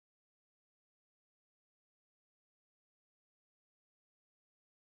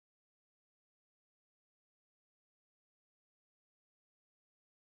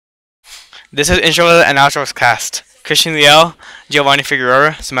This is intro and outro cast. Christian Liel, Giovanni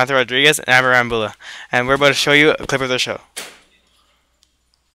Figueroa, Samantha Rodriguez, and Amber Ambula. And we're about to show you a clip of their show.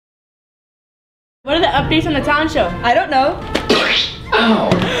 What are the updates on the talent show? I don't know. Ow.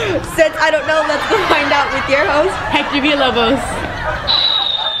 Since I don't know, let's go find out with your host, Hector Villalobos.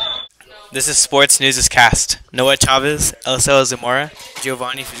 This is Sports News' cast. Noah Chavez, Eliseo Zamora,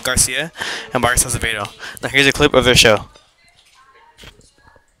 Giovanni Garcia, and Marcos Azevedo. Now here's a clip of their show.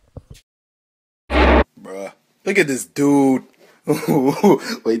 Bruh, look at this dude.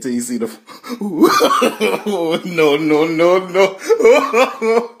 Wait till you see the. No.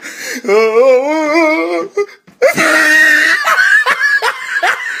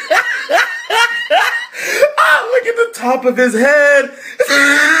 Look at the top of his head.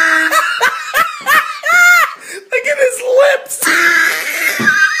 Look at his lips.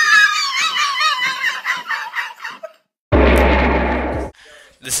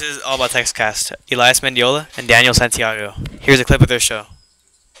 This is All About Textcast. Elias Mendiola and Daniel Santiago. Here's a clip of their show.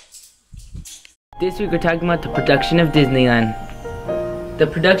 This week we're talking about the production of Disneyland. The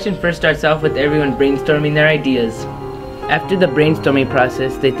production first starts off with everyone brainstorming their ideas. After the brainstorming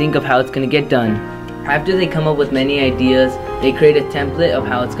process, they think of how it's going to get done. After they come up with many ideas, they create a template of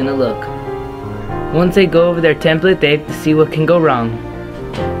how it's going to look. Once they go over their template, they have to see what can go wrong.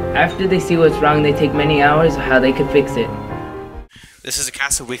 After they see what's wrong, they take many hours of how they could fix it. This is a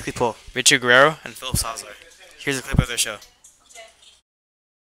cast of Weekly Poll, Richard Guerrero and Philip Salzar. Here's a clip of their show.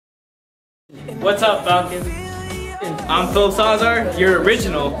 What's up, Falcons? I'm Philip Salzar, your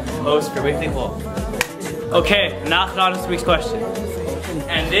original host for Weekly Poll. Okay, now on this week's question.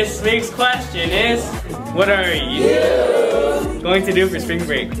 And this week's question is, what are you going to do for spring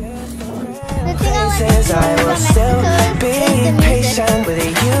break? The thing I like about Mexico is the music.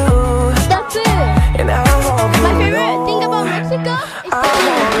 The food. My favorite thing about Mexico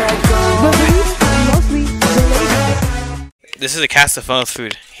is This is a cast of Fun with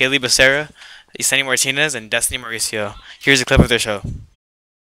Food, Haley Becerra, Yesenia Martinez, and Destiny Mauricio. Here's a clip of their show.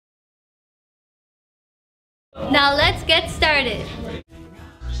 Now let's get started.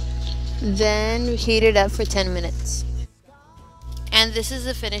 Then heat it up for 10 minutes. And this is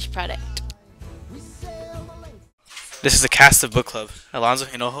the finished product. This is a cast of Book Club, Alonso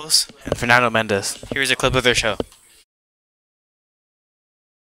Hinojos and Fernando Mendez. Here's a clip of their show.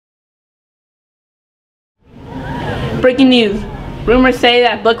 Breaking news. Rumors say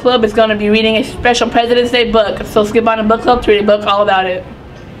that Book Club is going to be reading a special President's Day book, so skip on to Book Club to read a book all about it.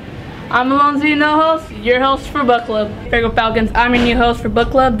 I'm Alonso Hinojos, your host for Book Club. Fargo Falcons, I'm your new host for Book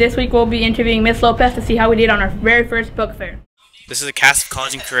Club. This week we'll be interviewing Miss Lopez to see how we did on our very first book fair. This is a cast of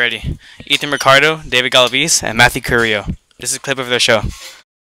College and Career, Ethan Ricardo, David Galavis, and Matthew Carrillo. This is a clip of their show.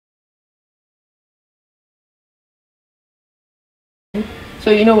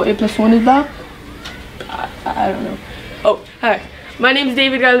 So you know what A+1 is about? I don't know. Oh, hi. My name is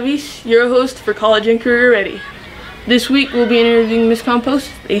David Galavis, your host for College and Career Ready. This week we'll be interviewing Miss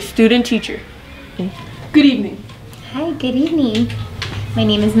Compost, a student teacher. Good evening. Hi, good evening. My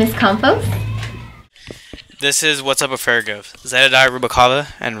name is Miss Compost. This is What's Up with Farragrove, Zedediah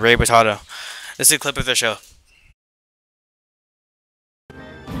Rubacava and Ray Butado. This is a clip of their show.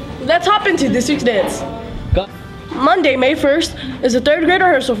 Let's hop into this week's dance. Go. Monday, May 1st is the third grade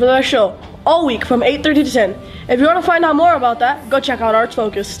rehearsal for their show, all week from 8:30 to 10. If you want to find out more about that, go check out Arts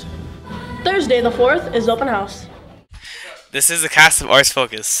Focused. Thursday, the 4th, is open house. This is the cast of Arts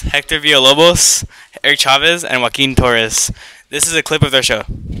Focus, Hector Villalobos, Eric Chavez, and Joaquin Torres. This is a clip of their show.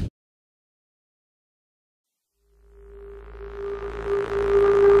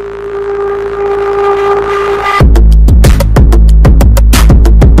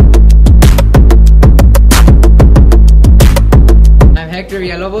 Hector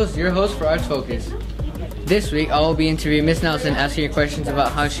Villalobos, your host for Arts Focus. This week I will be interviewing Miss Nelson, asking her questions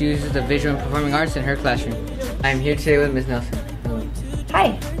about how she uses the visual and performing arts in her classroom. I am here today with Miss Nelson.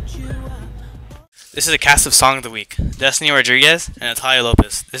 Hi. This is a cast of Song of the Week, Destiny Rodriguez and Natalia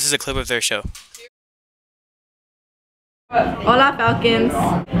Lopez. This is a clip of their show. Hola Falcons.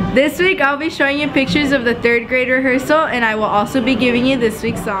 This week I'll be showing you pictures of the third grade rehearsal, and I will also be giving you this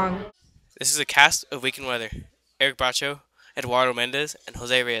week's song. This is a cast of Weekend Weather, Eric Bracho, Eduardo Mendez, and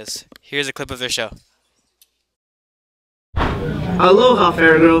Jose Reyes. Here's a clip of their show. Aloha,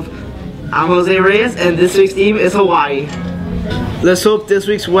 Fairgrove. I'm Jose Reyes, and this week's theme is Hawaii. Let's hope this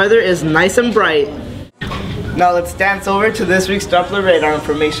week's weather is nice and bright. Now let's dance over to this week's Doppler radar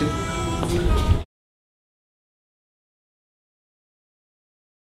information.